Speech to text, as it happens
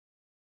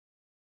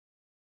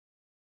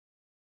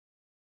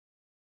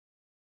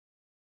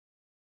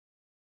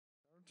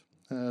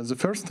The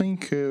first thing,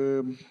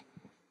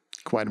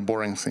 quite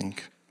boring thing.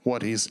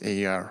 What is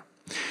AR?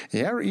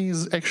 AR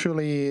is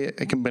actually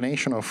a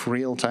combination of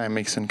real-time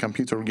mixing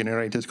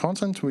computer-generated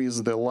content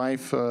with the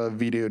live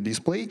video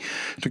display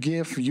to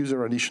give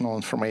user additional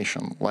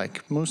information,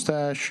 like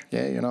mustache,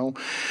 yeah, you know.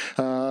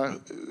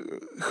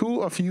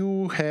 Who of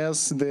you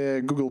has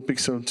the Google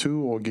Pixel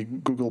 2 or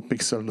Google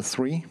Pixel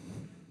 3?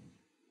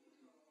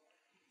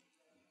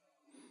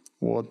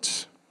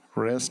 What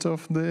rest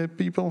of the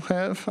people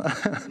have?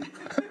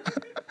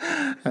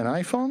 An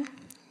iPhone?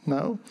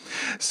 No?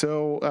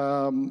 So,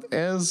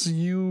 as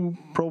you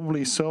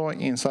probably saw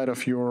inside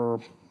of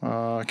your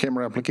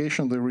camera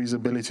application, there is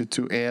ability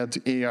to add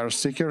AR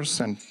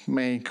stickers and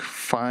make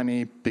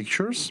funny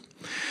pictures.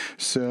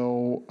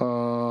 So,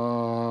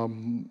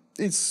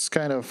 it's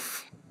kind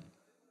of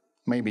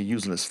maybe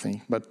useless thing,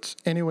 but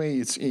anyway,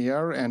 it's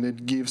AR and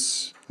it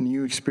gives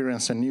new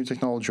experience and new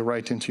technology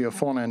right into your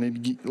phone, and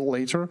it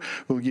later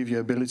will give you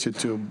ability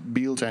to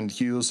build and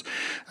use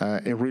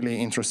a really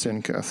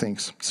interesting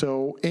things.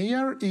 So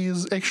AR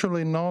is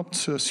actually not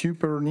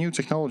super new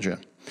technology.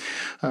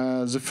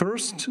 The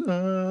first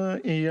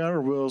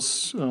AR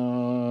was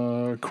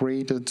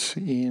created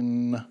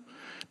in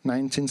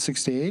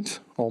 1968,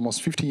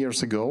 almost 50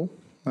 years ago.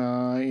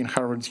 In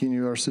Harvard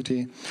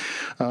University.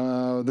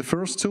 The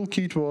first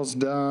toolkit was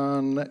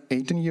done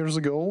 18 years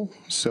ago,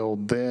 so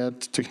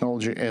that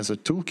technology as a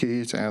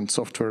toolkit and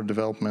software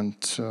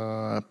development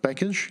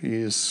package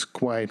is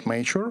quite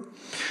mature.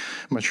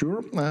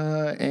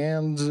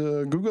 And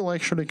Google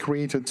actually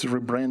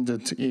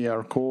rebranded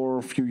ARCore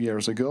a few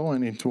years ago,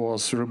 and it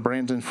was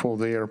rebranded for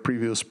their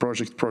previous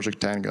project, Project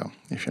Tango,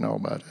 if you know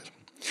about it.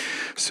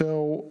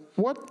 So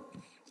what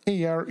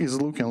AR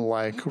is looking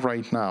like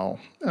right now.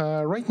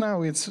 Right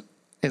now, it's,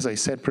 as I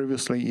said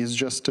previously, is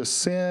just a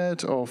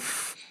set of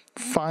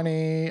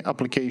funny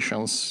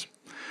applications.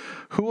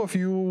 Who of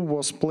you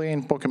was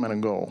playing Pokemon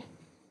Go?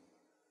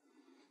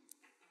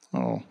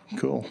 Oh,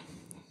 cool.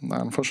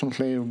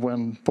 Unfortunately,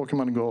 when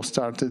Pokemon Go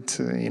started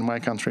in my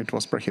country, it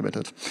was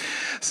prohibited.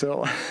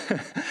 So,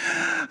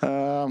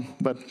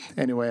 but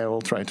anyway, I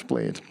will try to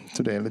play it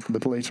today a little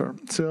bit later.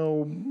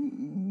 So,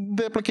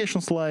 the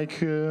applications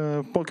like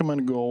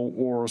Pokemon Go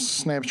or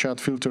Snapchat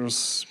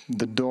filters,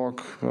 the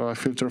dog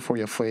filter for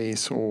your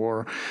face,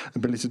 or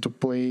ability to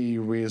play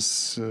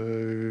with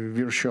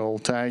virtual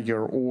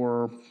tiger,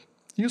 or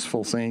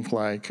useful thing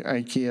like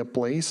IKEA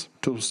Place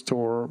to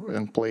store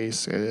and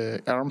place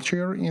an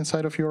armchair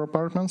inside of your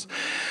apartments.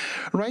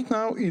 Right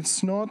now,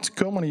 it's not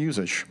common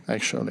usage,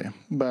 actually,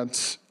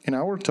 but in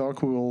our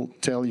talk, we will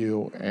tell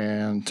you,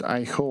 and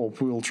I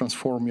hope we will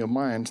transform your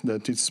mind,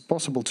 that it's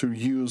possible to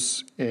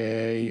use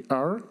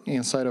AR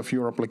inside of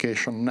your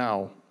application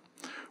now,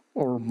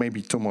 or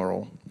maybe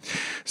tomorrow.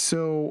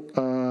 So,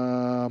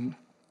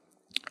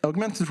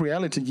 Augmented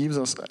reality gives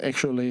us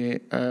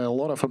actually a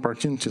lot of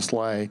opportunities,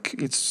 like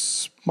it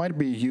might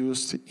be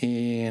used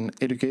in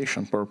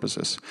education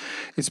purposes.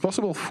 It's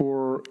possible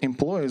for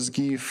employees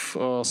give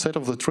a set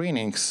of the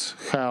trainings,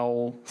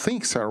 how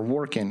things are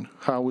working,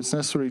 how it's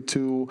necessary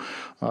to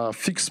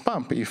fix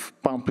pump if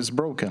pump is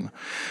broken,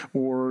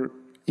 or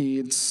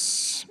it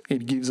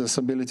gives us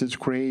ability to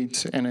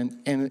create an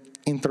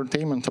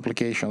entertainment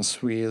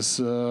applications with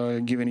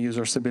giving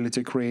users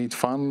ability to create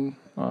fun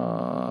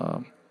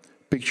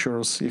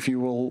pictures. If you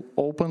will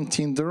open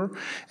Tinder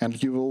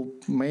and you will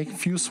make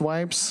few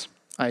swipes,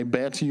 I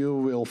bet you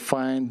will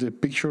find the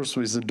pictures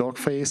with the dog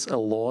face a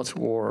lot,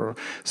 or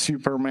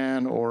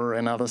Superman or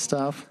another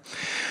stuff.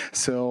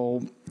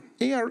 So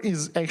AR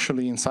is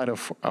actually inside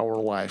of our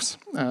lives.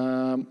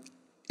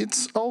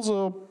 It's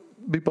also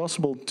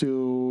possible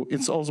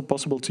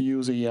to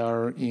use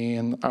AR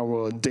in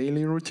our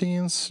daily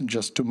routines,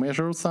 just to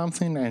measure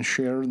something and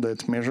share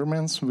that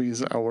measurements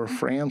with our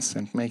friends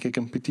and make a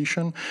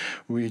competition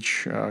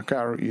which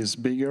car is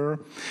bigger.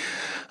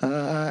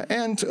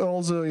 And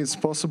also it's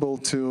possible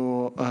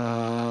to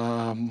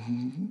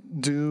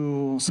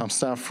do some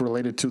stuff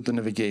related to the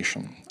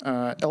navigation.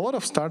 A lot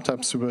of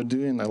startups were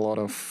doing a lot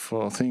of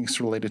things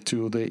related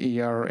to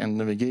the AR and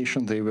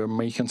navigation. They were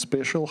making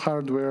special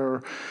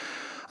hardware.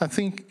 I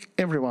think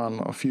every one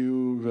of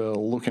you are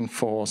looking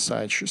for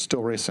such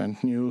stories and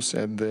news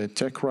at the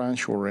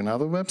TechCrunch or in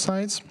other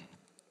websites.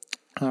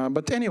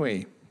 But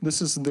anyway,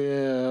 this is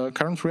the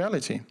current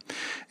reality.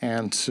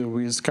 And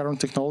with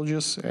current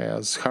technologies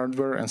as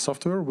hardware and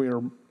software,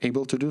 we're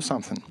able to do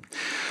something.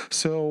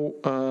 So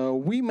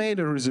we made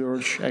a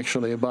research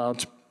actually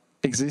about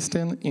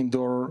existing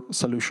indoor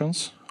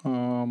solutions.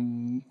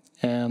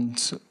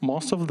 And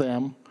most of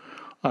them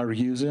are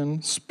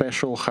using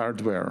special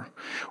hardware,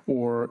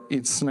 or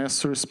it's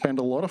necessary to spend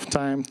a lot of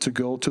time to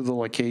go to the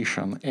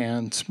location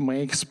and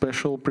make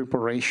special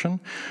preparation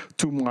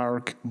to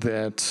mark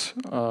that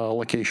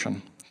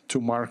location,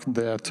 to mark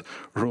that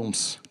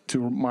rooms,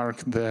 to mark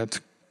that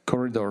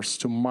corridors,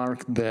 to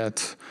mark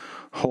that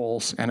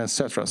halls, and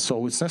etc.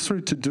 So it's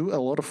necessary to do a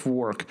lot of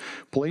work,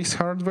 place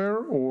hardware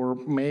or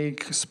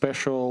make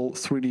special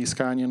 3D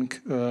scanning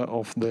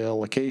of the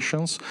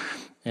locations,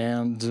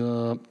 and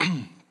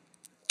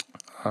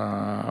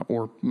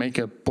or make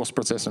a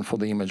post-processing for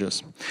the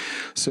images.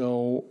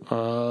 So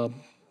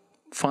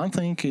fun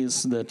thing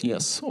is that,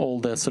 yes,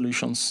 all the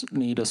solutions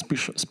need a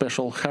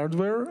special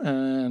hardware,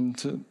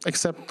 and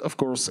except, of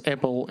course,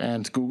 Apple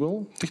and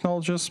Google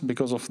technologies,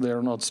 because of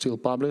they're not still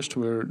published,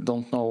 we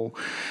don't know,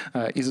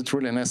 is it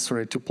really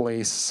necessary to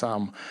place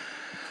some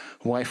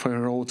Wi-Fi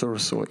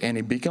routers or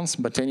any beacons.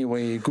 But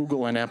anyway,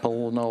 Google and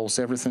Apple knows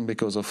everything,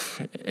 because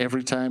of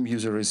every time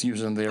user is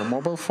using their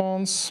mobile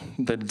phones,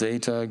 the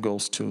data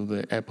goes to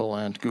the Apple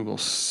and Google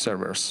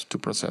servers to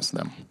process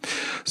them.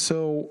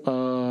 So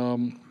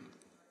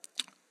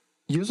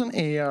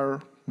using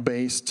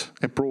AR-based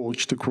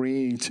approach to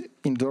create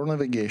indoor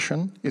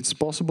navigation, it's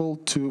possible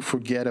to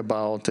forget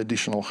about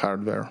additional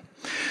hardware.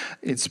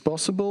 It's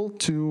possible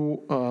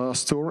to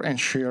store and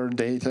share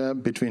data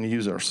between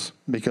users.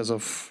 Because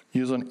of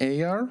using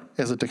AR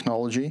as a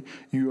technology,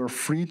 you are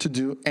free to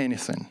do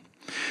anything.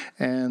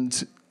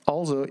 And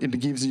also, it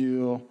gives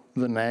you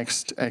the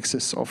next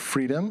axis of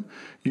freedom.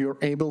 You're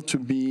able to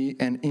be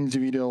an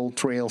individual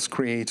trails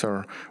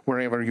creator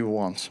wherever you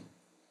want.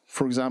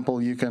 For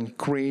example, you can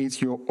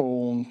create your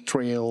own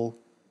trail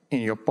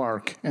in your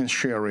park and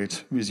share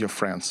it with your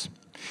friends.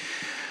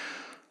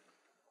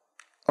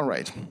 All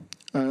right.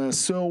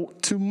 So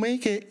to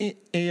make an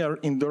AR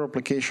indoor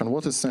application,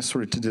 what is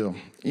necessary to do?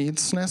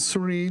 It's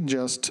necessary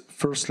just,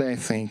 firstly, I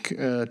think,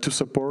 to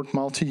support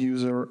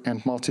multi-user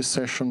and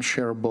multi-session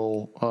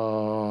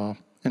shareable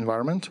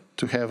environment,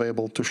 to have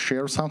able to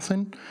share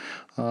something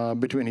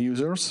between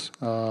users,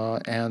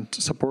 and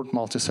support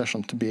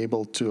multi-session to be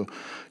able to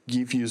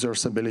give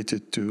users ability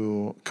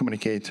to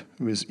communicate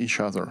with each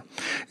other.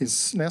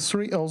 It's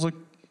necessary also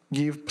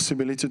give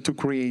possibility to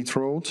create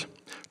roads,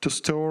 to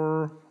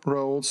store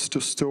roads, to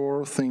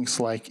store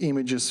things like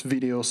images,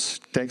 videos,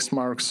 text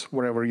marks,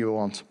 wherever you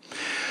want.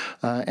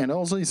 And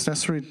also it's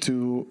necessary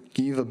to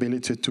give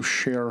ability to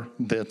share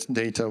that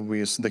data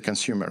with the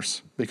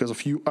consumers. Because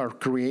if you are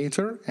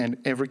creator, and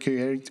every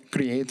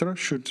creator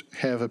should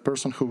have a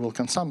person who will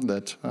consume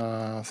that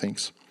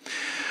things.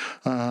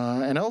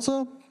 And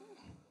also,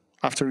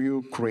 after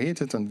you create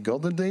it and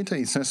got the data,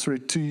 it's necessary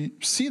to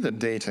see the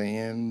data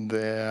in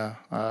the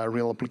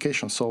real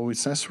application. So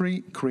it's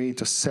necessary to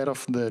create a set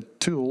of the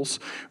tools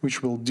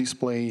which will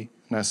display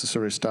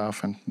necessary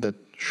stuff and that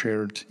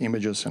shared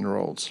images and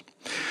roads.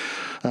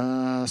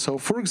 So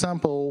for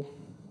example,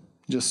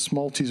 just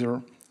small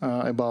teaser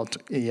about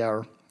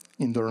AR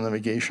indoor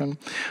navigation.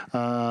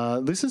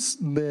 This is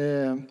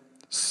the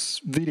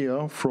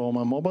video from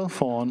a mobile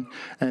phone,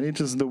 and it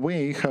is the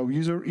way how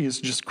user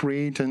is just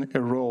creating a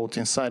road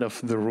inside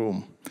of the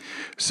room.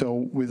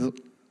 So with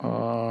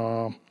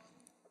AR,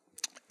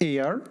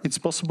 it's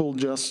possible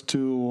just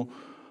to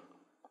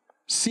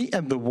see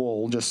at the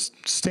wall, just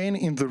staying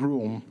in the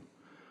room,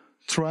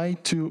 try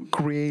to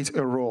create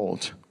a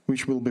road,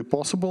 which will be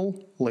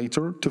possible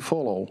later to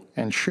follow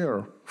and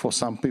share for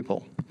some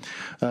people.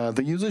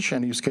 The usage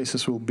and use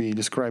cases will be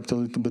described a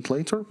little bit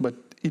later, but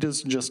it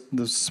is just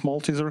the small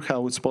teaser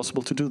how it's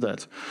possible to do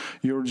that.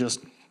 You're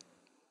just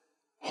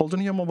holding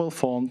your mobile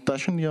phone,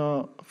 touching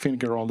your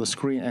finger on the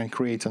screen, and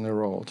creating a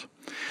road.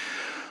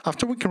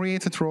 After we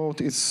create a road,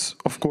 it's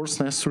of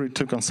course necessary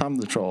to consume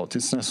the road.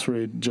 It's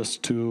necessary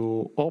just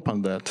to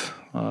open that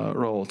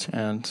road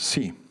and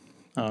see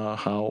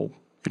how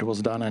it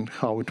was done and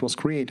how it was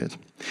created.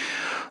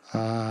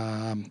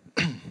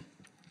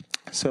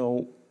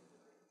 So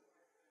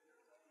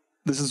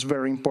this is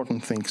very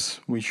important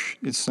things which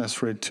it's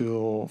necessary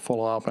to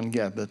follow up and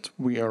get, that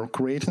we are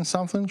creating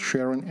something,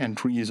 sharing, and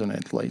reusing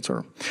it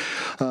later.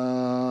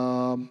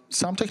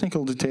 Some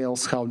technical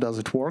details, how does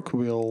it work,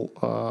 we'll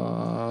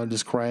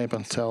describe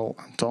and tell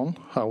Anton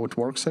how it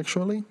works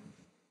actually.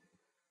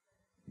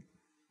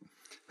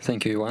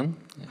 Thank you, Ivan.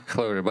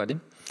 Hello, everybody.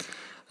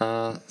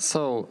 Let's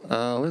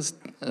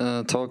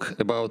talk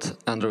about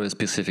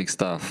Android-specific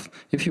stuff.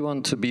 If you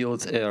want to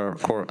build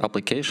ARCore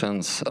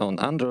applications on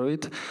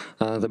Android,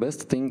 the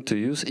best thing to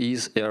use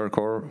is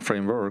ARCore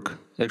framework.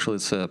 Actually,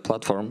 it's a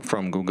platform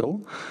from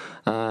Google.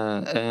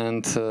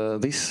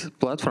 This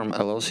platform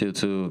allows you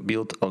to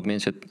build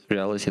augmented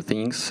reality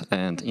things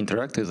and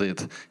interact with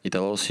it. It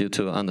allows you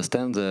to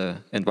understand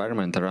the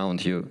environment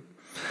around you.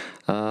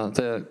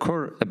 The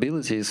core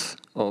abilities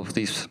of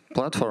this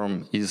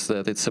platform is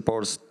that it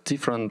supports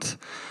different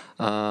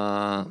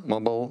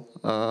mobile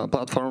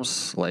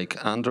platforms like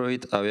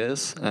Android,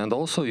 iOS, and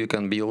also you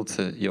can build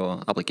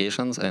your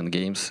applications and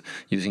games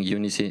using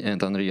Unity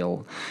and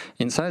Unreal.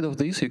 Inside of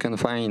this, you can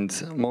find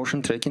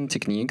motion tracking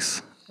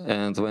techniques,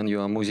 and when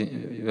you are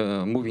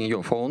moving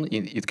your phone,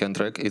 it can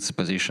track its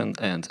position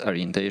and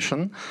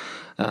orientation.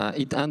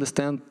 It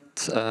understands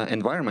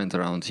environment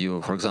around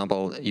you. For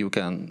example, you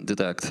can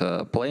detect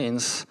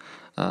planes,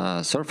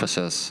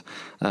 surfaces,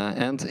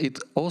 and it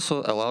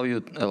also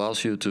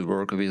allows you to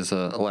work with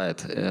light.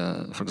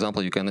 For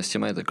example, you can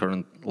estimate the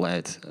current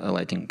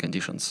lighting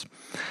conditions.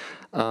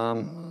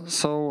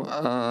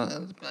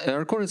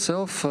 ARCore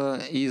itself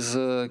is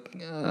a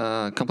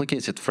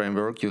complicated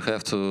framework. You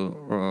have to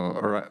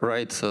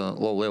write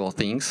low-level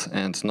things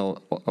and know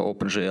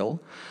OpenGL.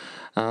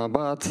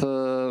 But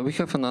we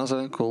have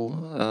another cool,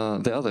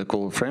 the other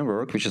cool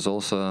framework, which is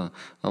also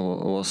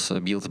was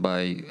built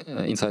by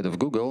inside of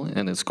Google,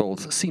 and it's called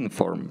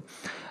SceneForm.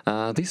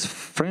 This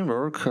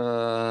framework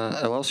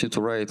allows you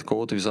to write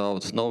code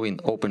without knowing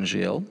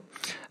OpenGL,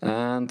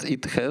 and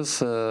it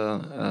has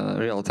a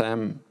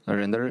real-time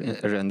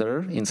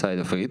renderer inside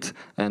of it,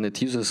 and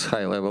it uses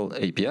high-level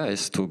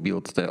APIs to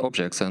build the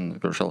objects and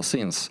virtual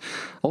scenes.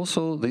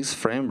 Also, this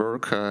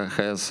framework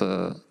has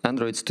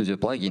Android Studio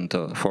plugin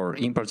for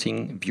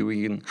importing,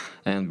 viewing,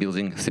 and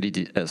building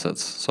 3D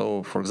assets.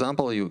 So, for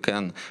example, you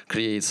can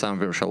create some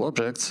virtual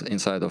objects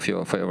inside of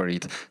your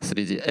favorite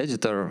 3D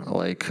editor,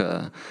 like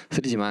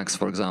 3D Max,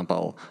 for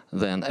example,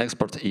 then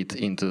export it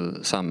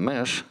into some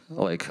mesh,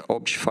 like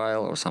object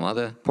file or some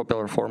other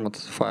popular format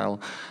file,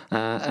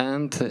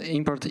 and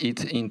import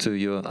it into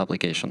your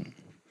application.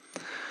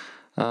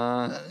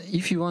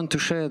 If you want to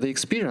share the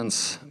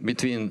experience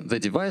between the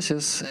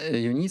devices,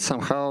 you need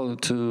somehow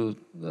to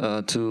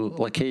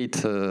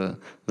locate the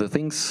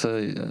things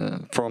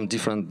from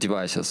different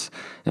devices.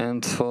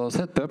 And for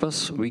that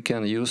purpose, we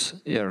can use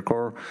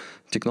ARCore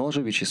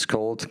technology, which is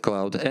called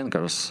Cloud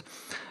Anchors.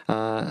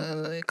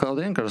 Cloud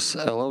Anchors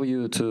allow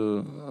you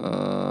to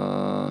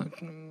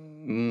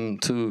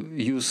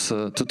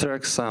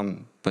track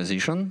some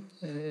position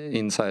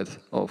inside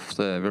of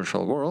the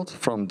virtual world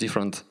from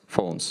different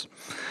phones.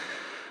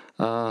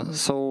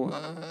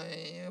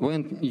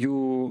 When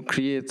you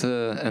create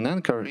an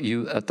anchor,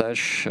 you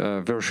attach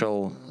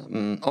virtual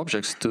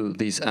objects to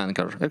this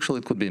anchor. Actually,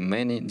 it could be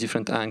many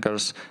different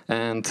anchors,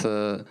 and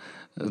the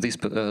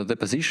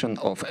position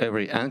of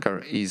every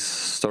anchor is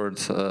stored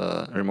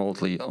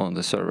remotely on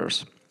the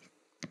servers.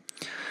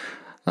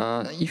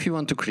 If you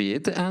want to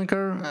create the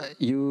anchor,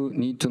 you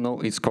need to know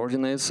its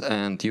coordinates,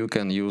 and you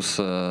can use,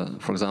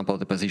 for example,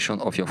 the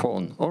position of your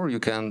phone, or you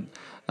can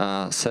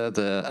set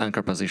the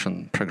anchor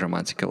position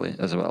programmatically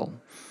as well.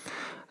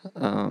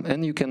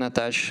 And you can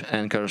attach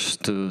anchors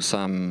to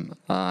some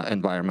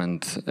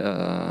environment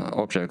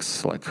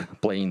objects like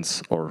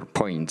planes or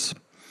points.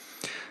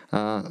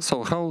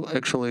 So how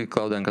actually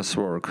cloud anchors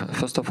work?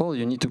 First of all,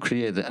 you need to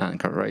create the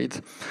anchor,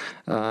 right?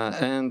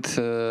 And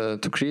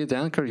to create the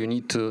anchor, you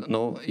need to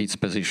know its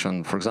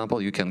position. For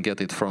example, you can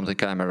get it from the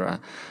camera.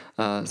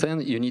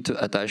 Then you need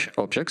to attach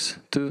objects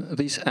to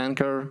this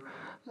anchor.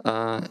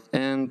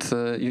 And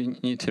you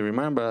need to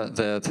remember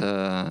that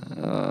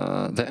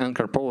the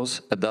anchor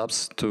pose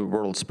adapts to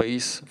world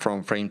space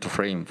from frame to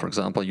frame. For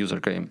example, user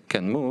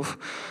can move,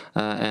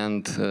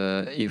 and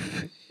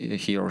if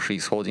he or she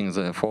is holding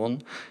the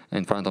phone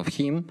in front of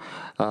him,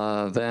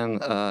 then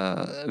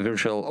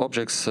virtual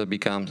objects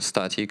become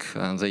static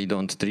and they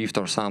don't drift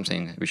or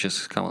something, which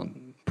is a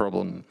common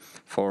problem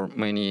for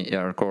many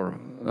ARCore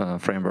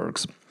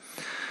frameworks.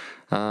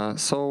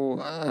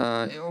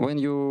 When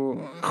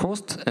you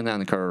host an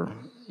anchor,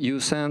 you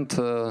send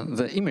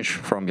the image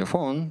from your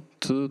phone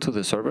to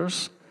the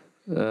servers,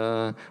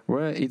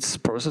 where it's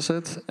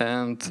processed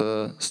and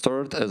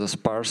stored as a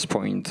sparse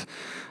point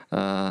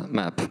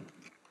map.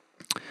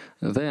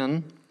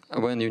 Then,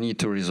 when you need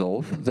to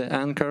resolve the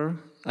anchor,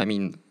 I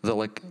mean,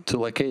 to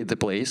locate the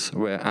place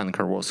where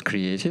anchor was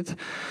created,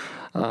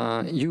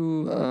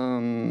 you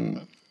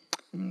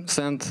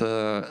send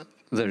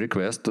the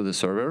request to the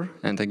server,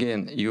 and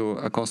again, you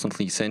are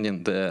constantly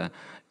sending the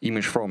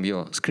image from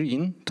your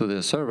screen to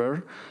the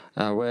server,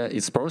 where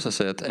it's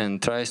processed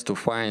and tries to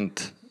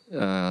find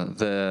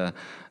your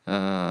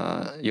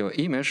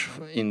image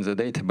in the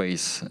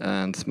database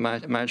and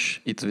match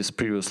it with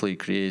previously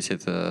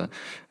created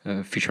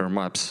feature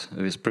maps,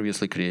 with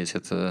previously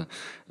created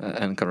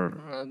anchor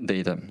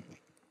data.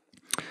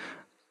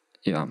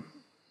 Yeah.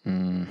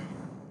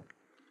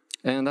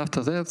 And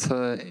after that,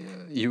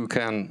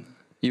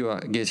 you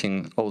are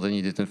getting all the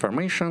needed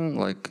information,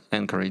 like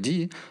anchor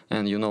ID,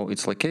 and you know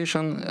its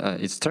location,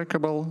 it's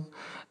trackable,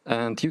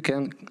 and you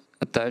can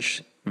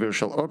attach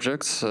virtual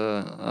objects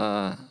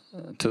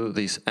to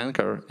this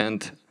anchor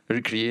and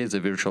recreate the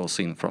virtual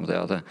scene from the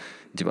other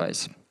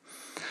device.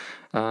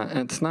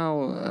 And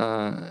now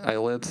I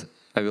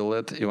will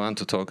let Ivan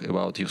to talk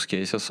about use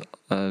cases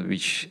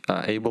which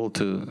are able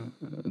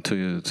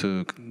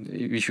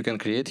which you can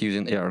create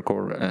using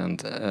ARCore and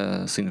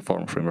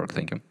SceneForm framework.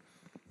 Thank you.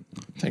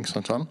 Thanks,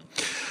 Anton.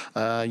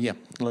 Yeah,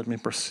 let me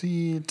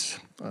proceed.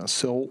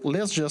 So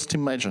let's just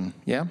imagine,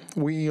 yeah,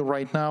 we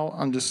right now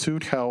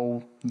understood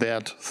how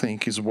that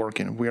thing is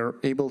working. We are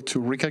able to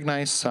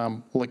recognize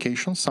some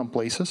locations, some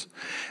places,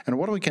 and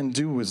what we can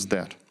do with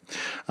that.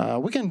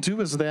 We can do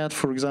with that,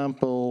 for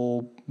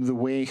example, the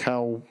way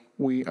how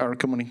we are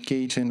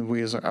communicating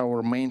with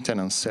our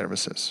maintenance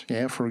services.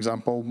 Yeah, for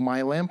example,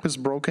 my lamp is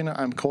broken,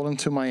 I'm calling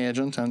to my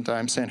agent and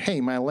I'm saying,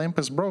 hey, my lamp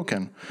is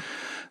broken.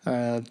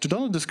 To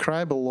don't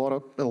describe a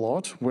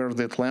lot where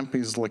that lamp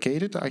is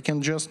located, I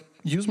can just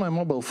use my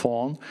mobile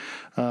phone,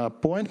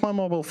 point my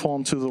mobile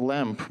phone to the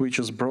lamp which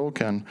is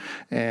broken,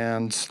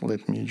 and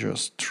let me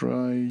just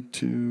try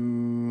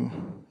to,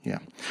 yeah.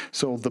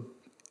 So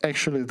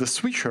actually the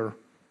switcher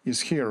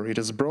is here. It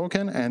is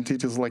broken, and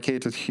it is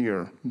located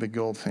here, the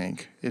gold thing.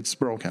 It's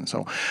broken.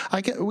 So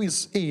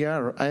with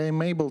AR, I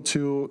am able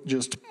to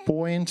just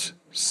point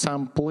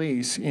some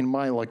place in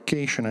my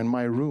location, in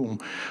my room,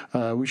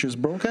 which is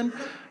broken,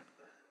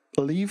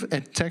 leave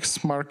a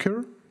text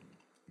marker,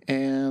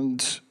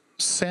 and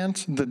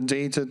send the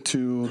data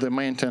to the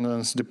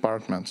maintenance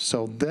department.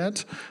 So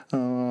that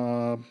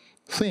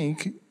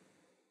thing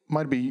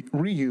might be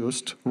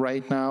reused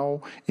right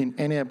now in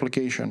any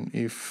application.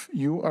 If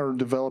you are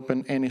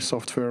developing any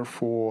software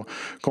for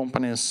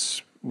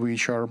companies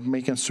which are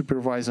making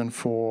supervising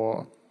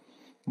for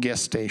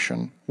gas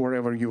station,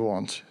 wherever you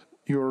want,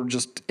 you're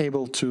just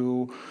able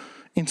to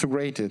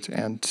integrate it.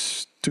 And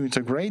to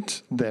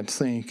integrate that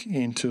thing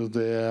into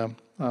the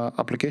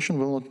application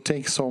will not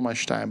take so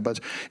much time, but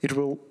it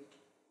will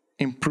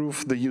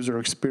improve the user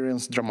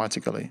experience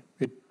dramatically.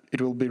 It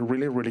will be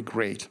really, really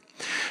great.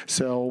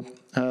 So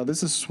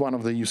this is one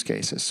of the use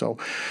cases. So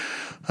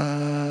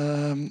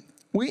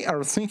we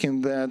are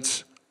thinking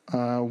that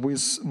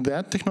with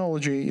that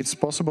technology, it's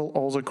possible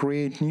also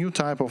create new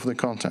type of the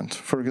content.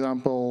 For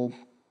example,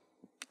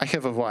 I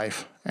have a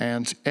wife,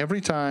 and every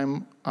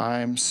time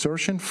I'm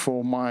searching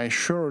for my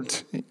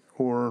shirt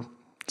or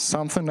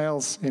something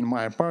else in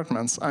my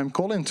apartments, I'm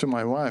calling to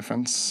my wife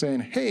and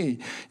saying, "Hey,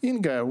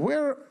 Inga,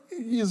 where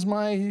is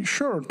my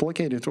shirt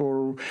located,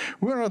 or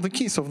where are the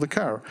keys of the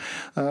car?"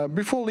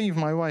 Before leave,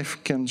 my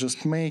wife can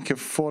just make a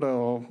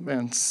photo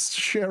and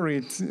share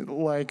it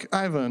like,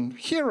 "Ivan,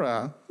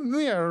 here,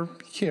 there,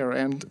 here,"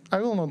 and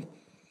I will not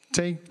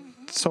take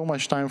so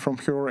much time from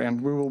her,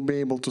 and we will be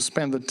able to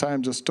spend the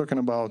time just talking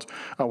about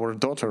our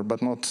daughter,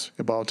 but not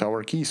about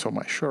our keys or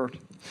my shirt.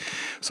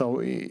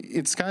 So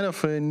it's kind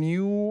of a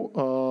new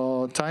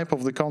type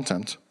of the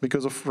content,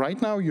 because of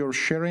right now you're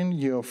sharing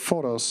your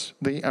photos,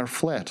 they are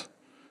flat.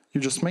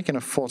 You're just making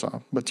a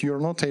photo, but you're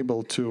not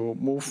able to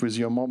move with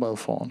your mobile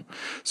phone.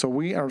 So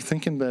we are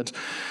thinking that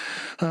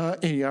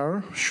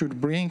AR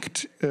should bring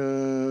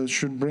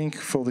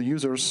for the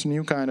users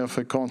new kind of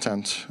a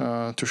content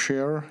to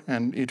share,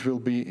 and it will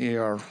be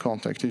AR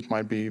content. It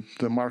might be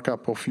the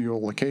markup of your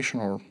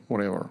location or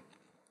whatever.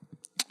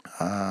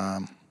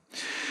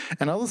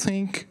 Another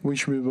thing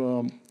which we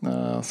were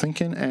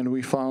thinking, and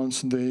we found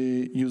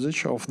the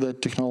usage of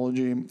that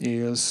technology,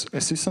 is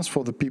assistance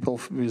for the people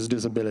with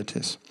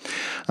disabilities.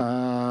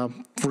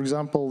 For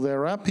example,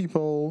 there are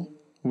people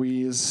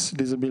with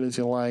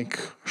disability like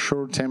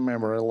short-term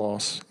memory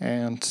loss,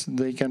 and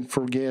they can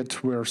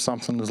forget where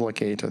something is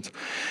located.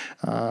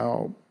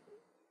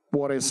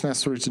 What is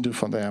necessary to do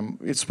for them?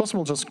 It's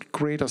possible just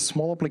create a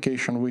small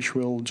application which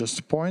will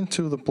just point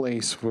to the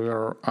place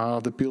where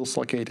the pills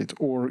located,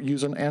 or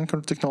use an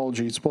anchor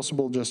technology. It's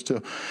possible just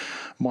to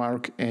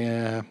mark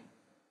a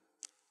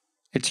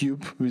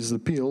tube with the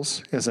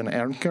pills as an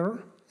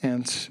anchor,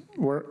 and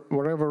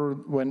wherever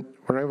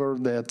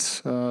that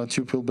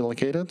tube will be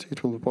located,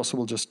 it will be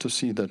possible just to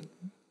see that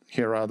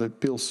here are the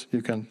pills,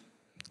 you can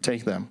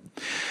take them.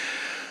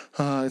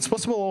 It's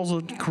possible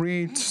also to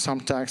create some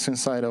tags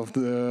inside of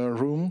the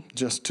room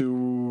just to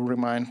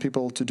remind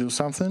people to do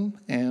something,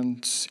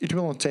 and it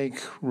will not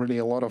take really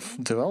a lot of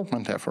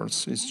development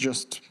efforts. It's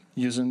just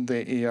using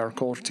the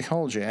ARCore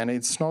technology, and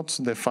it's not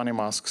the funny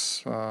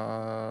masks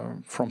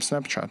from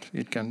Snapchat.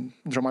 It can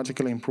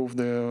dramatically improve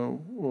the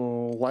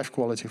life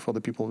quality for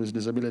the people with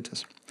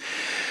disabilities.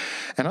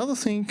 Another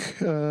thing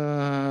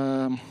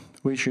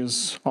which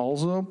is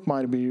also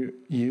might be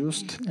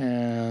used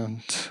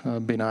and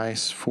be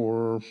nice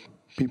for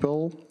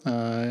people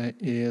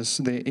is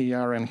the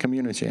AR and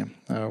community.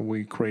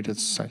 We created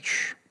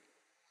such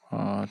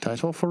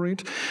title for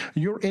it.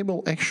 You're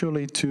able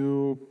actually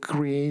to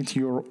create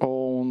your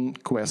own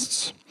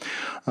quests.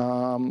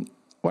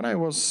 When I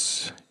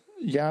was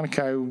young,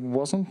 I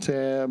wasn't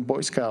a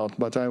Boy Scout,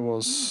 but I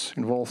was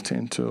involved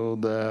into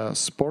the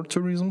sport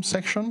tourism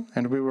section,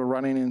 and we were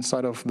running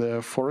inside of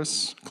the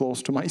forest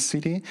close to my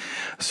city,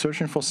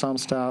 searching for some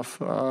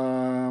stuff,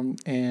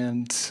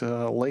 and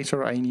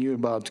later I knew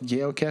about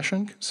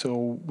geocaching.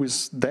 So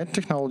with that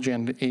technology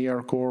and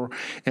ARCore,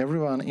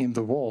 everyone in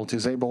the world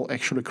is able to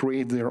actually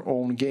create their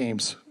own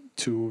games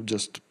to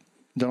just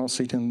don't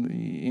sit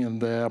in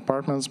the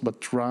apartments,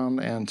 but run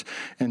and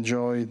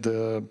enjoy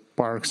the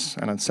parks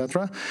and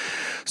etc.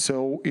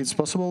 So it's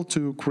possible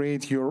to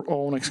create your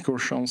own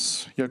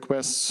excursions, your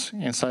quests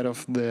inside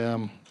of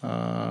the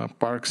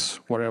parks,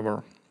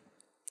 wherever.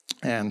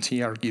 And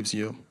here gives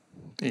you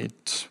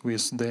it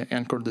with the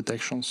anchor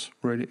detections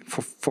ready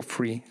for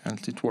free, and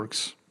it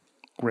works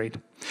great.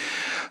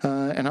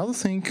 Another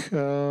thing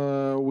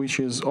which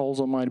is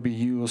also might be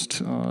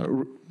used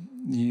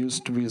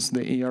with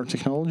the AR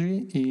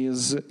technology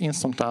is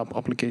instant app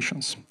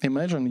applications.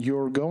 Imagine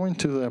you're going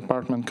to the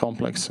apartment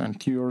complex and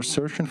you're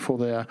searching for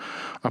the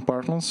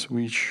apartments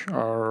which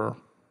are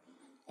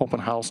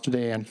open house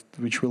today and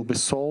which will be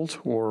sold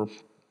or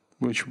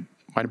which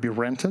might be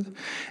rented.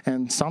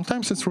 And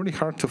sometimes it's really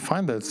hard to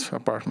find those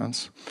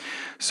apartments.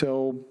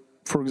 So,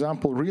 for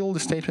example, real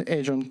estate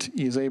agent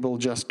is able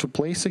just to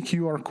place a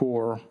QR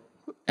code,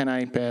 an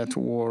iPad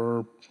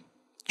or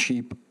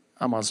cheap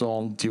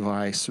Amazon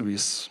device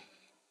with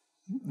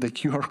the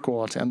QR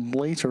code, and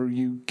later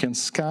you can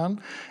scan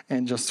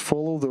and just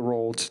follow the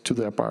road to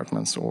the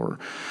apartments or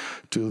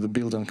to the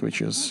building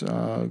which is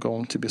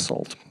going to be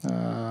sold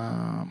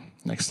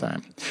next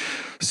time.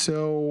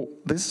 So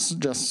this is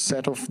just a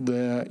set of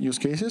the use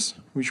cases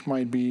which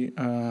might be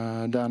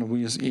done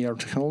with AR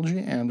technology,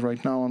 and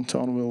right now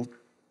Anton will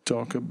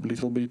talk a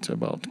little bit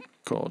about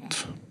code.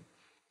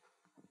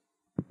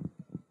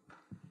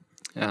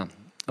 Yeah.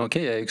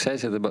 Okay, I'm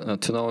excited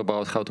to know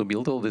about how to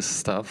build all this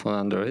stuff on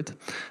Android.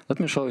 Let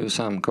me show you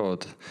some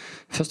code.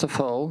 First of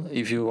all,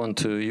 if you want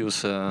to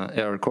use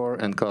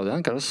ARCore and Cloud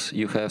Anchors,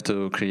 you have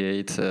to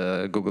create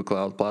a Google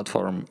Cloud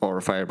Platform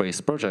or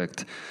Firebase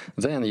project.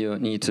 Then you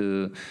need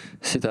to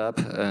set up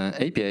an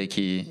API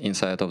key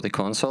inside of the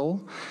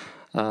console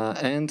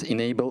and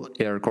enable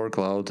ARCore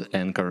Cloud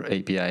Anchor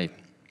API.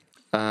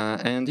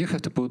 And you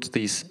have to put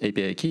this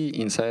API key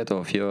inside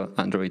of your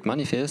Android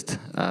manifest,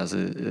 as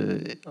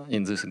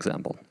in this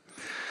example.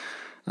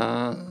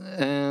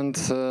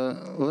 Let's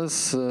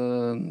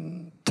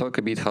talk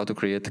a bit how to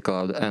create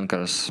cloud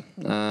anchors.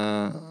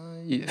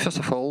 First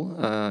of all,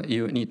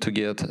 you need to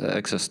get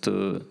access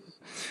to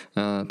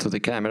the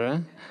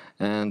camera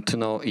and to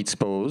know its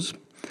pose.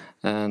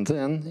 And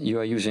then you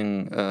are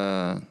using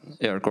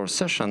ARCore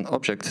session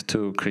object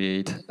to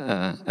create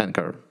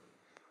anchor.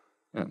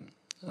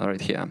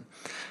 Right here.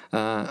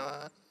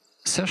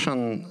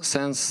 Session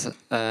sends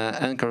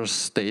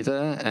anchors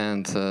data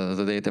and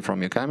the data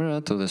from your camera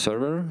to the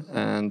server,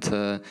 and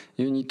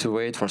you need to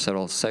wait for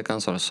several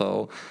seconds or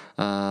so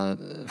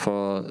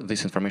for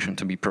this information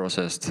to be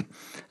processed.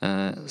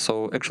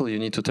 So actually you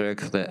need to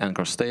track the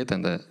anchor state,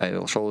 and I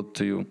will show it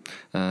to you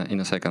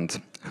in a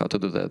second how to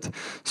do that.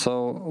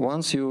 So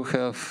once you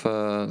have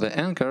the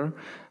anchor,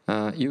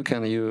 you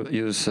can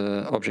use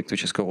an object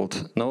which is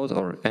called node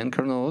or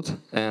anchor node,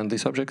 and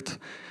this object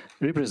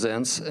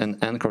represents an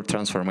anchor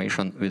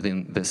transformation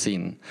within the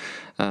scene.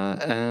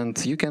 And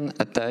you can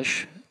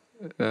attach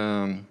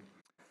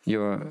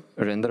your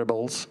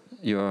renderables,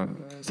 your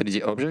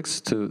 3D objects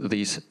to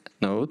this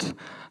node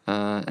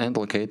and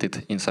locate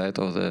it inside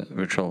of the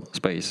virtual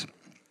space.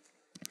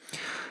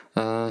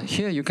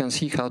 Here you can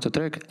see how to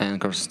track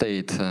anchor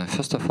state.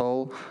 First of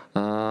all,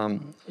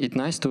 it's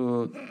nice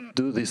to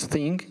do this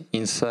thing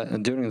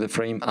during the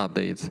frame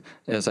update.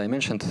 As I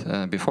mentioned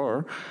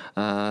before,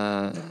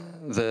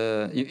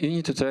 you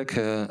need to track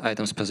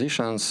items'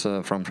 positions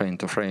from frame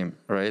to frame,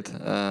 right?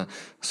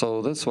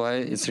 So that's why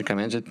it's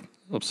recommended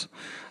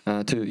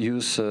to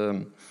use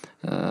on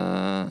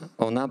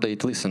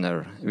update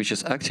listener, which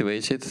is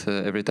activated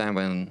every time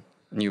when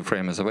new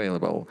frame is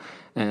available.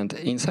 And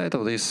inside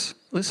of this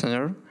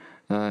listener,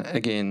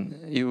 again,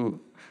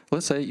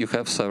 let's say you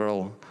have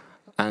several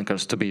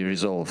anchors to be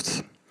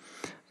resolved,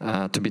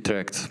 to be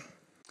tracked.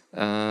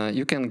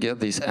 You can get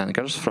these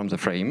anchors from the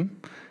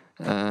frame,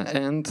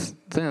 and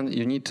then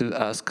you need to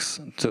ask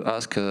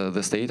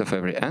the state of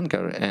every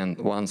anchor, and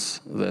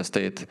once the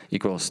state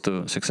equals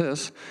to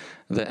success,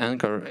 the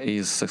anchor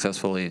is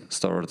successfully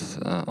stored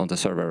on the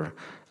server,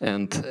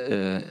 and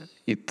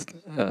it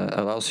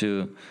allows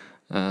you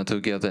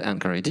to get the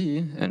anchor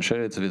ID and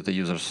share it with the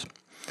users.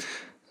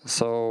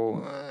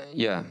 So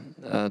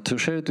to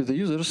share it with the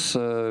users,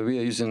 we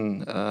are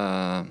using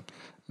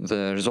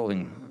the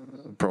resolving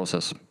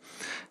process.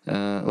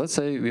 Let's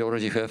say we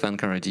already have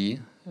anchor ID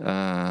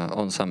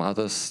on some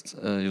other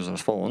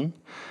user's phone,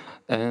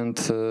 and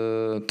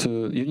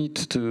you need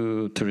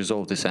to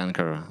resolve this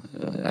anchor.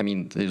 I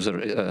mean, the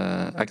user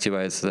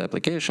activates the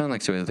application,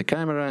 activates the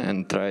camera,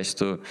 and tries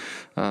to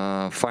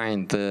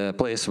find the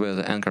place where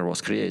the anchor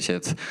was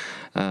created.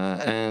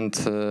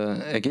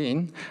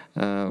 Again,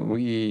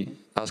 we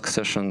ask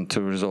session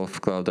to resolve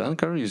cloud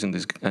anchor using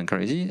this anchor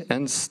ID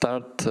and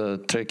start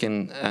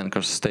tracking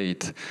anchor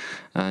state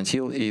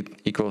until it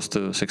equals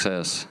to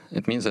success.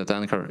 It means that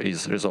anchor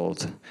is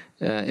resolved.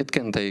 It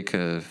can take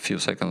a few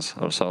seconds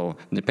or so,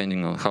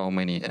 depending on how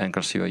many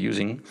anchors you are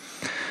using.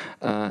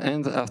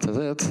 And after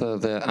that,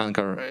 the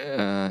anchor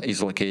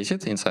is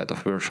located inside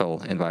of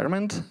virtual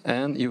environment,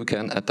 and you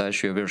can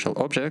attach your virtual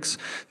objects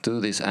to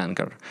this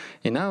anchor.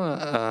 In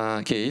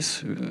our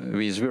case,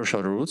 with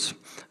virtual roots,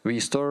 we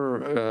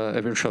store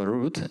a virtual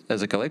root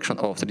as a collection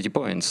of 3D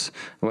points.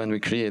 When we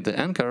create the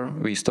anchor,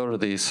 we store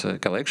this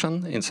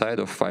collection inside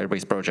of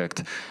Firebase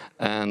project.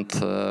 And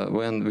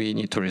when we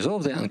need to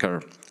resolve the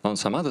anchor on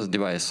some other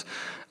device,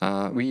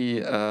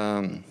 we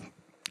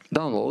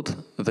download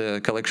the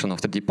collection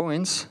of 3D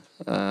points,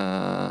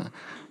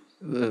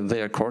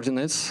 their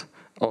coordinates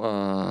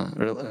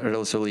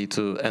relatively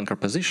to anchor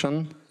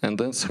position, and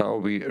that's how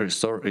we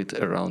restore it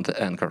around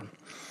the anchor,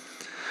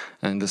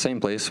 and the same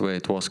place where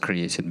it was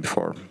created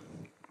before.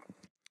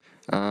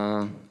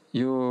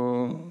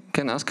 You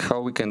can ask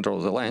how we can draw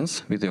the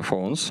lines with your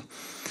phones.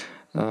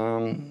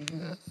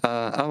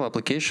 Our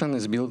application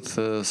is built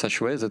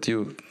such a way that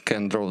you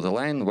can draw the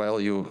line while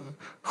you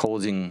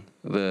holding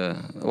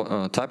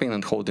the tapping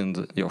and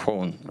holding your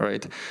phone,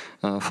 right?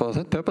 For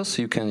that purpose,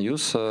 you can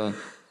use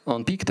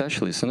on-peak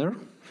touch listener,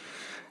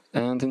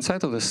 And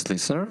inside of this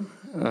listener,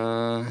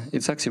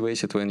 it's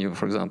activated when you,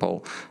 for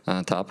example,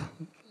 tap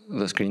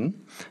the screen.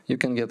 You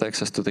can get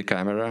access to the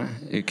camera,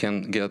 you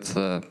can get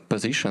the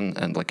position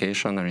and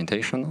location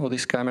orientation of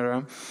this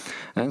camera,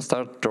 and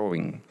start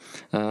drawing.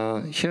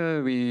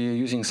 Here we're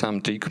using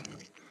some trick.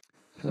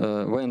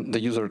 When the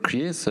user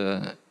creates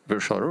a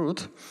virtual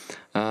route,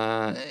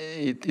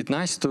 it's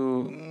nice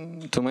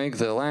to make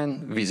the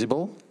line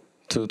visible,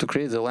 to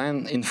create the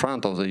line in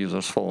front of the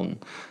user's phone,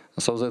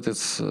 so that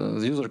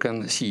the user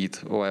can see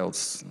it while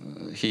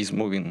he's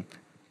moving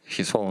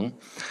his phone.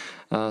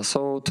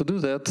 So to do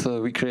that,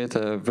 we create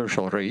a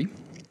virtual ray,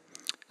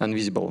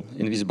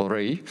 invisible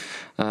ray,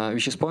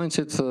 which is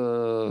pointed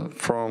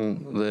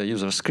from the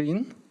user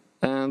screen.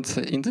 And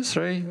in this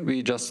ray,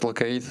 we just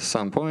locate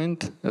some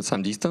point at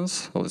some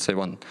distance, let's say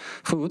 1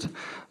 foot,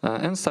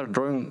 and start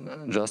drawing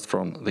just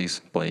from this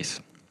place.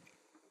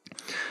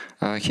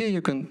 Here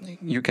you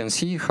can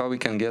see how we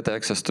can get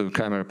access to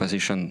camera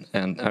position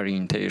and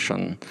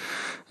orientation.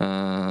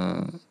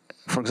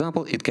 For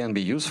example, it can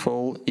be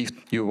useful if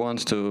you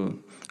want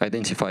to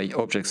identify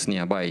objects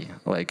nearby,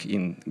 like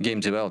in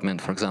game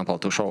development, for example,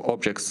 to show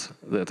objects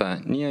that are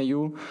near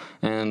you,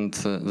 and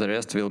the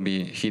rest will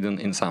be hidden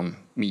in some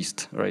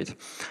mist, right?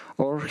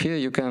 Or here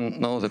you can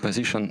know the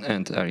position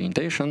and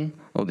orientation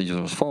of the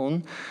user's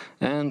phone,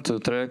 and to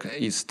track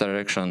its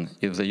direction,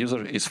 if the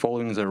user is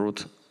following the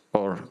route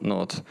or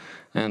not.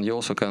 And you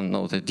also can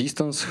know the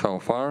distance, how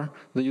far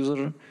the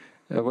user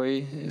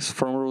away is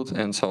from route,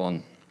 and so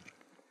on.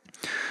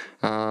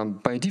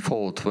 By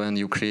default, when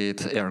you create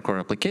ARCore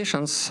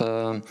applications,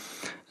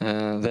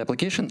 the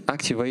application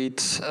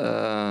activates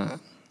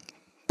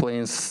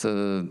planes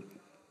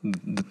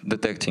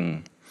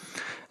detecting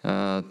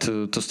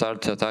to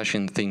start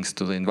attaching things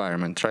to the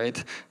environment,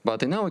 right?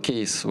 But in our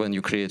case, when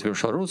you create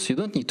virtual routes, you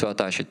don't need to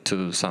attach it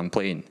to some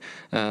plane.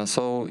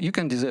 So you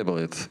can disable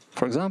it.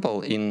 For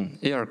example, in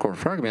ARCore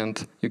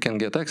fragment, you can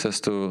get access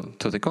to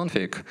the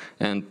config,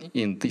 and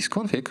in this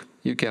config,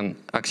 you can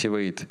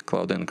activate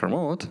Cloud Anchor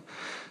mode,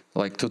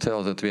 like to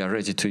tell that we are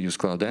ready to use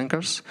cloud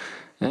anchors,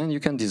 and you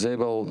can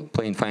disable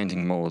plane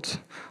finding mode.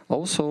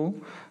 Also,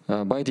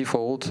 by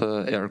default,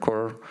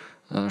 ARCore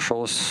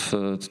shows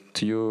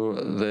to you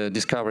the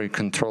discovery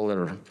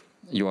controller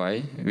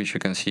UI, which you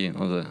can see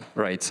on the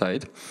right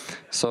side.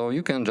 So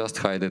you can just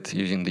hide it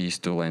using these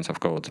 2 lines of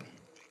code.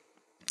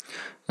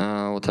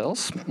 What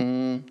else?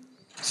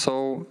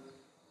 So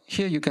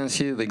here you can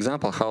see the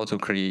example how to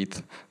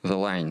create the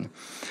line.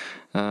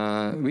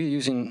 We're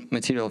using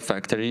Material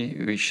Factory,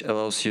 which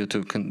allows you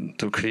to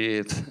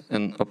create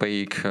an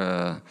opaque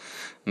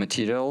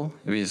material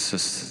with a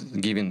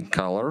given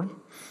color.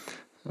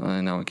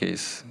 In our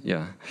case,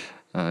 yeah,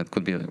 it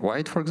could be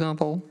white, for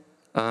example.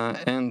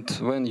 And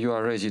when you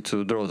are ready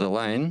to draw the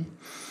line,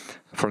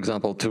 for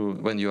example,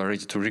 when you are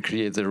ready to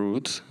recreate the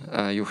route,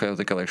 you have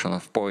the collection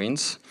of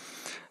points.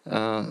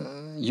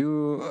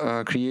 You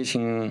are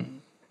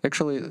creating,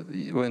 actually,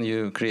 when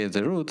you create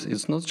the route,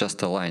 it's not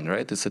just a line,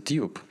 right? It's a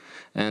tube.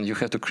 And you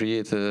have to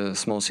create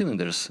small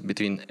cylinders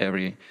between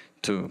every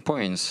 2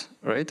 points,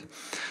 right?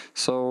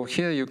 So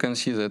here you can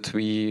see that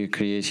we're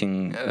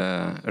creating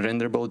a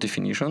renderable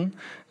definition,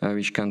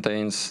 which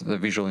contains the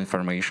visual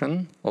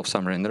information of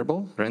some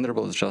renderable.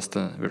 Renderable is just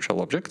a virtual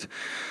object.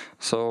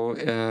 So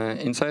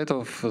inside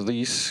of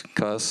this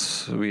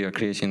class, we are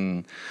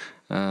creating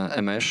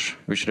a mesh,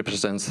 which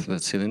represents the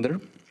cylinder.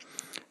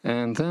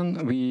 And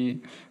then we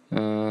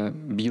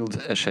build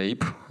a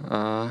shape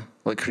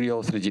like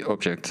real 3D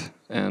object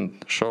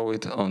and show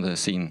it on the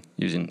scene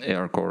using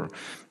ARCore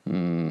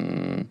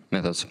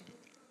methods.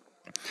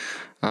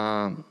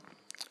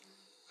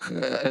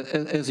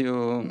 As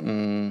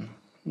you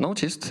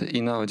noticed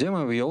in our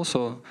demo, we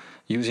also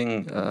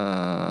using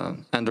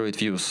Android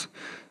views.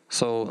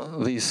 So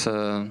this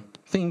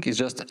thing is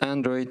just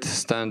Android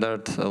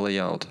standard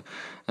layout.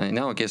 In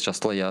our case,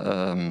 just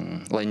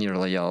linear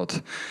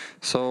layout.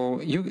 So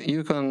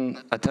you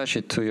can attach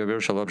it to your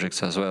virtual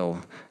objects as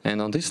well.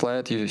 And on this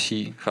slide, you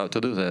see how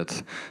to do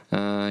that.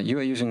 You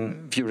are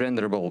using View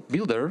Renderable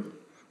Builder,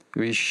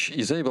 which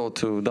is able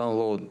to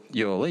download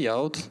your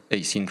layout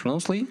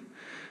asynchronously.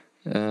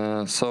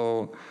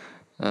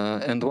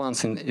 And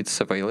once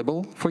it's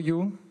available for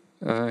you,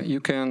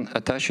 you can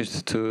attach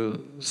it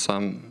to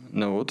some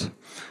node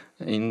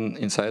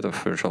inside of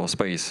virtual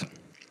space.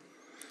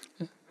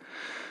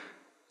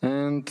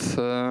 And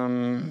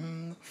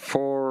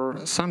for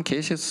some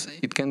cases,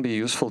 it can be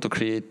useful to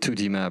create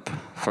 2D map.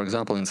 For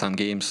example, in some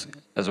games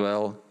as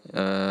well,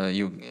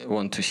 you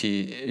want to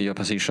see your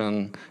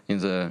position in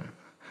the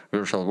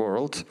virtual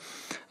world.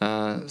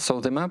 So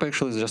the map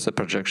actually is just a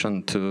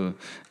projection to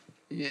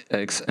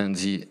X and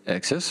Z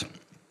axis.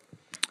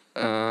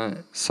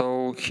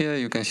 So here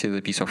you can see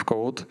the piece of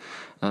code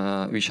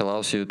which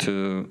allows you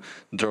to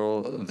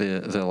draw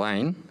the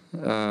line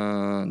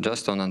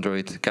just on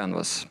Android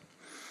canvas.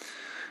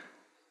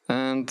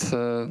 And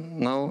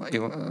now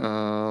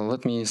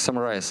let me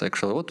summarize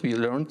actually what we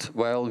learned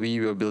while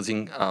we were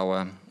building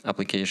our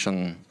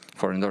application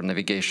for indoor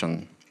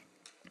navigation.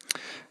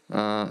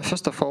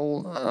 First of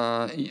all,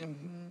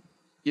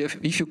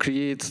 if you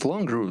create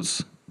long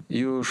routes,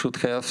 you should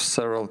have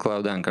several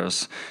cloud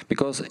anchors,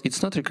 because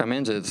it's not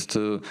recommended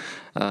to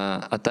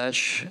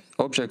attach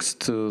objects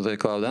to the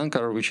cloud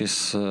anchor which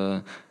is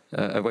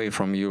away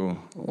from you,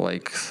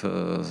 like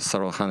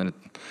several hundred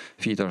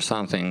feet or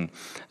something,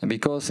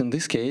 because in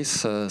this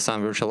case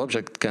some virtual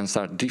object can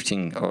start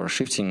drifting or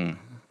shifting,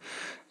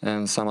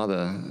 and some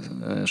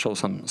other show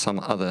some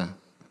other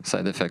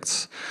side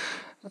effects.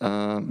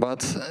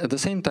 But at the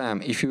same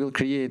time, if you will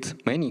create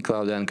many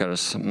cloud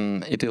anchors,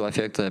 it will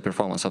affect the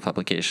performance of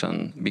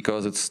application,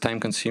 because it's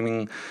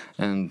time-consuming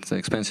and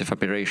expensive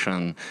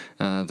operation.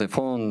 The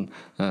phone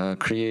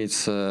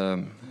creates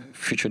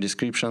feature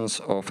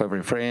descriptions of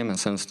every frame and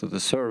sends to the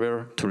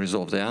server to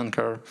resolve the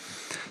anchor.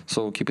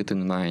 So keep it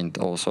in mind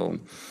also.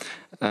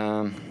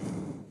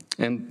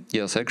 And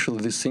yes, actually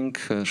this thing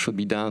should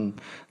be done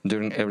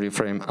during every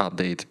frame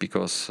update,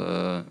 because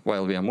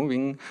while we are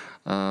moving,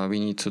 we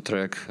need to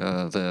track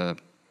the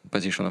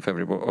position of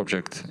every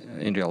object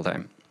in real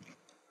time.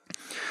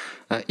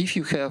 If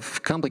you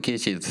have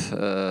complicated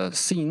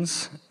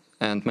scenes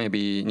and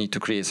maybe need to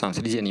create some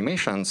 3D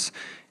animations,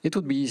 it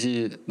would be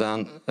easy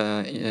done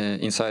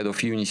inside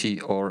of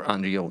Unity or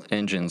Unreal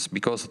engines,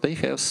 because they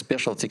have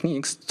special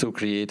techniques to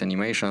create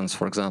animations,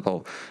 for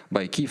example,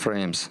 by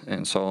keyframes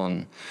and so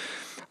on.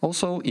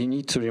 Also, you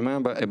need to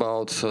remember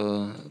about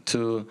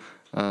two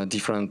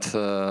different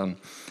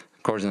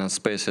coordinate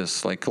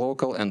spaces, like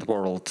local and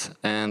world,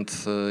 and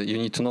you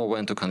need to know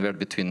when to convert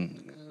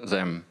between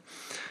them.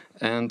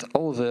 And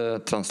all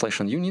the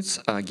translation units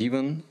are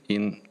given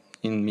in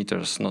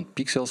meters, not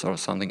pixels or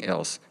something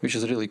else, which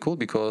is really cool,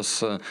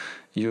 because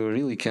you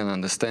really can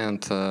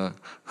understand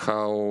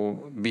how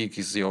big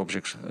is the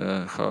object,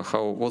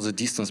 what's the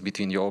distance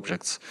between your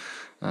objects.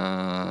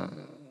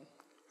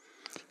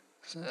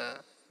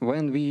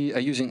 When we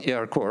are using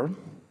ARCore,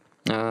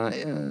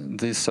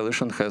 this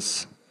solution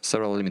has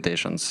several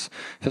limitations.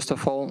 First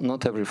of all,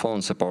 not every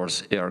phone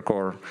supports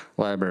ARCore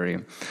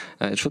library.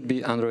 It should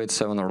be Android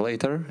 7 or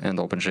later and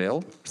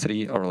OpenGL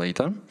 3 or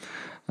later.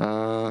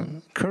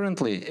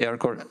 Currently,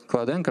 ARCore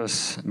cloud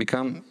anchors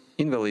become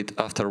invalid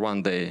after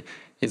 1 day.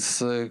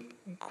 It's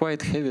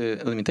quite heavy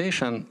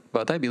limitation,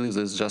 but I believe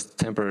it's just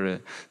temporary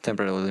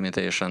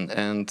limitation.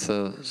 And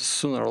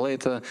sooner or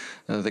later,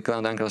 the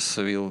cloud anchors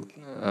will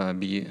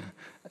be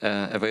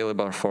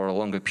available for a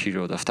longer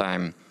period of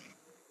time.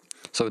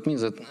 So it means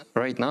that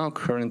right now,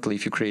 currently,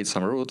 if you create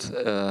some route,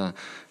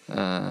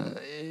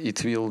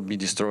 it will be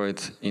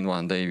destroyed in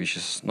 1 day, which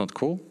is not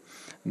cool,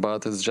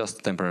 but it's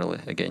just temporarily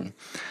again.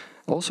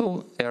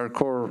 Also,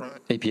 ARCore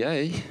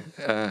API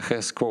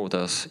has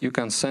quotas. You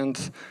can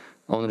send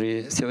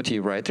only 30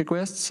 write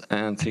requests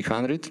and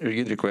 300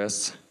 read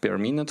requests per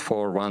minute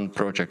for one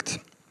project.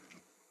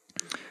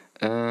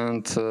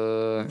 And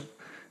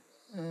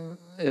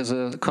as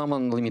a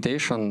common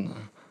limitation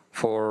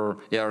for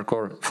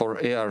ARCore, for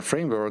AR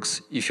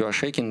frameworks, if you are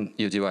shaking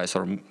your device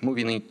or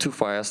moving it too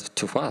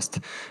fast,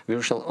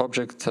 virtual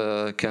object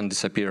can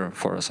disappear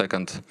for a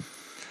second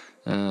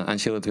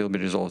until it will be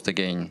resolved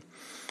again.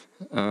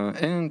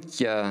 And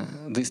yeah,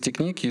 this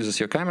technique uses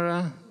your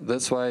camera.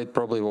 That's why it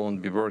probably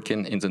won't be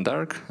working in the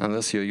dark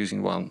unless you're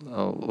using one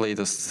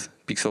latest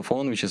Pixel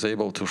phone, which is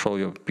able to show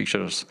you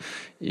pictures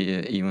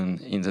even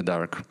in the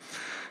dark.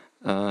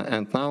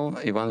 And now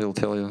Ivan will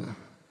tell you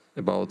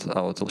about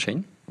our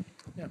toolchain.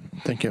 Yeah,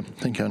 thank you,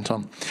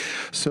 Anton.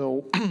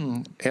 So,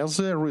 as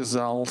a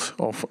result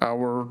of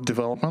our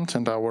development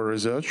and our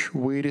research,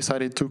 we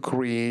decided to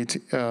create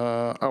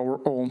our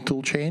own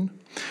toolchain.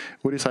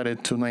 We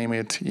decided to name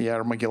it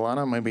AR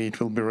Magellana. Maybe it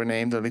will be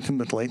renamed a little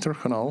bit later,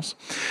 who knows.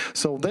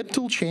 So that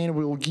toolchain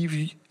will give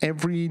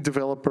every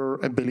developer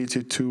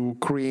ability to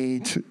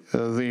create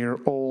their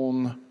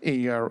own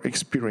AR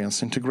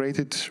experience,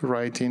 integrated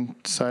right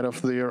inside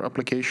of their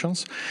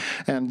applications,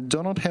 and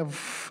do not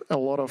have a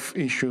lot of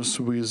issues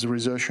with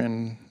research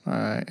and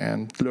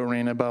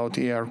learning about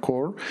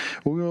ARCore.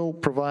 We will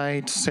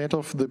provide set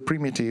of the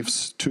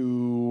primitives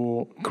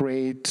to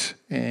create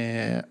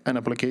an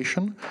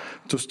application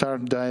to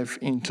start dive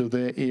into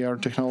the AR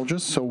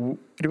technologies. So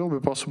it will be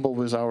possible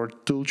with our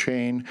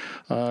toolchain,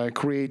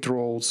 create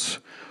roles,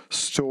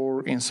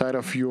 store inside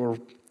of your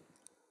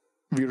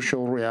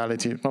virtual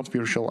reality, not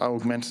virtual,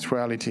 augmented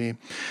reality,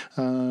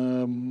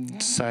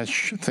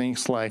 such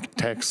things like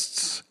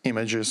texts,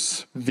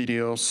 images,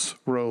 videos,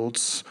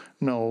 roads,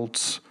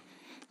 notes,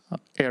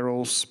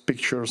 arrows,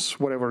 pictures,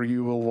 whatever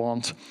you will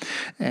want.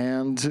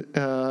 And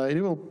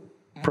it will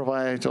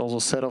provide also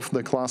set of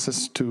the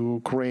classes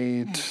to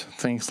create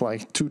things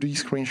like 2D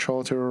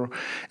screenshotter,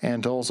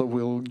 and also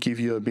will give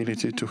you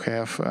ability to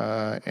have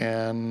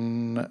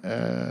an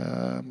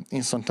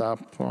instant app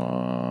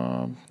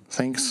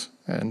things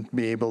and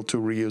be able to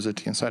reuse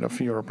it inside of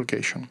your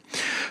application.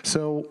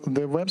 So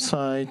the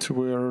website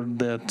where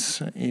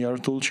that AR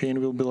toolchain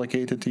will be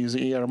located is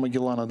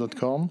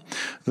armagellana.com.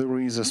 There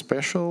is a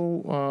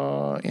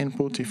special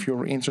input. If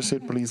you're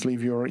interested, please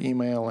leave your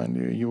email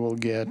and you will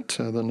get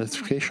the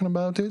notification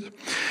about it.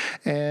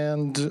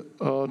 And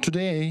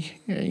today,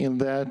 in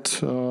that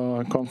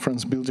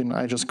conference building,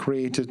 I just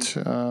created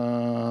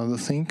the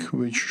thing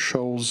which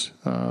shows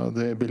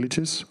the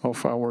abilities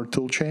of our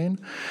toolchain.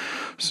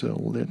 So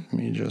let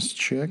me just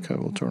check. I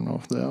will turn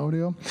off the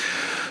audio.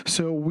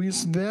 So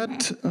with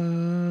that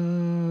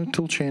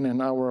toolchain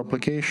and our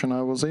application,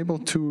 I was able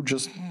to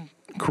just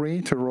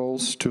create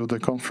roles to the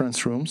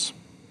conference rooms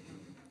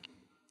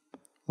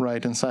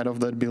right inside of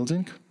that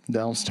building,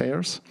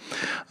 downstairs,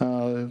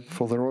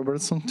 for the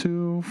Robertson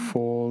 2,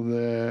 for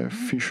the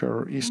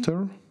Fisher East.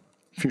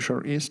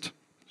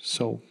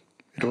 So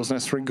it was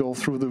necessary to go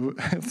through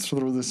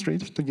the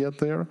street to get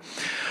there.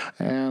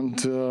 And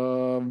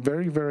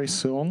very, very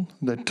soon,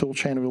 the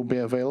toolchain will be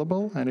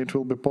available, and it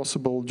will be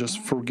possible just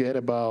forget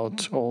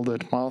about all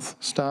that math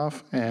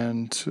stuff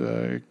and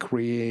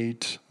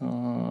create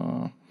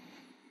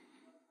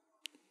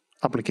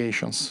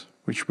applications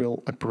which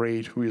will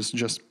operate with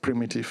just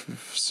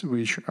primitives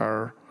which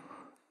are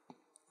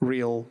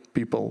real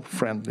people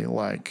friendly,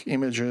 like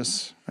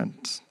images,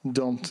 and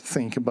don't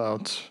think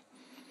about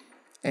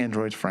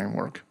Android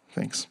framework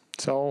things.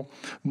 So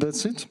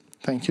that's it.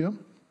 Thank you.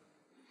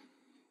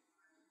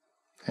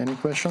 Any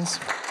questions?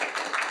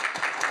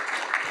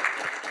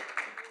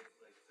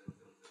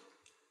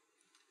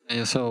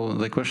 Yeah, so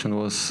the question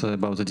was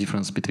about the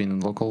difference between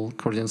local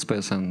coordinate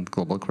space and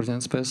global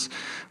coordinate space.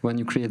 When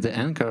you create the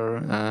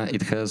anchor,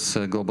 it has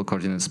a global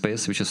coordinate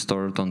space which is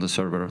stored on the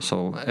server.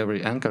 So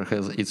every anchor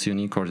has its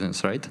unique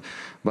coordinates, right?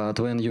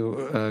 But when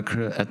you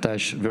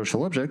attach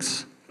virtual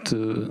objects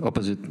to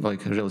opposite,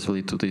 like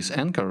relatively to this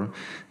anchor,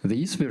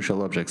 these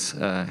virtual objects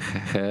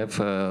have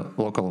a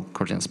local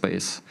coordinate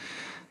space,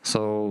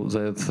 so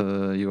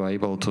that you are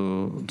able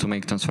to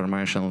make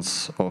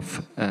transformations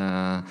of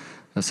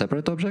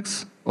separate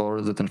objects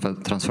or the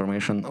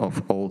transformation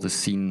of all the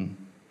scene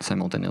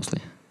simultaneously.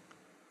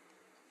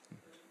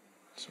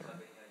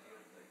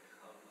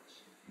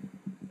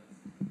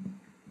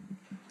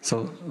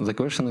 So the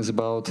question is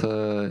about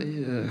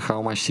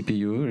how much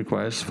CPU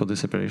requires for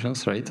these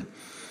operations, right?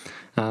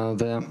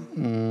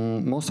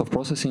 Most of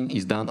processing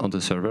is done on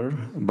the server,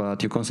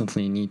 but you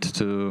constantly need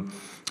to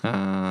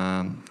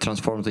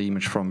transform the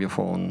image from your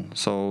phone.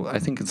 So I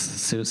think it's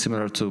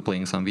similar to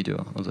playing some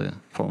video on the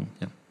phone.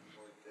 Yeah.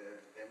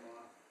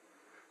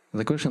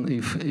 The question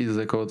is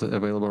the code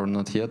available or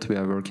not yet. We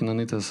are working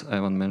on it, as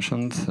Ivan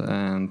mentioned.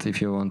 And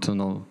if you want to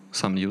know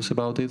some news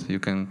about it, you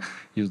can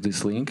use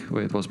this link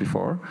where it was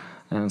before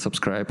and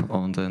subscribe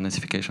on the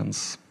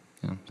notifications.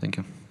 Yeah, thank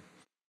you.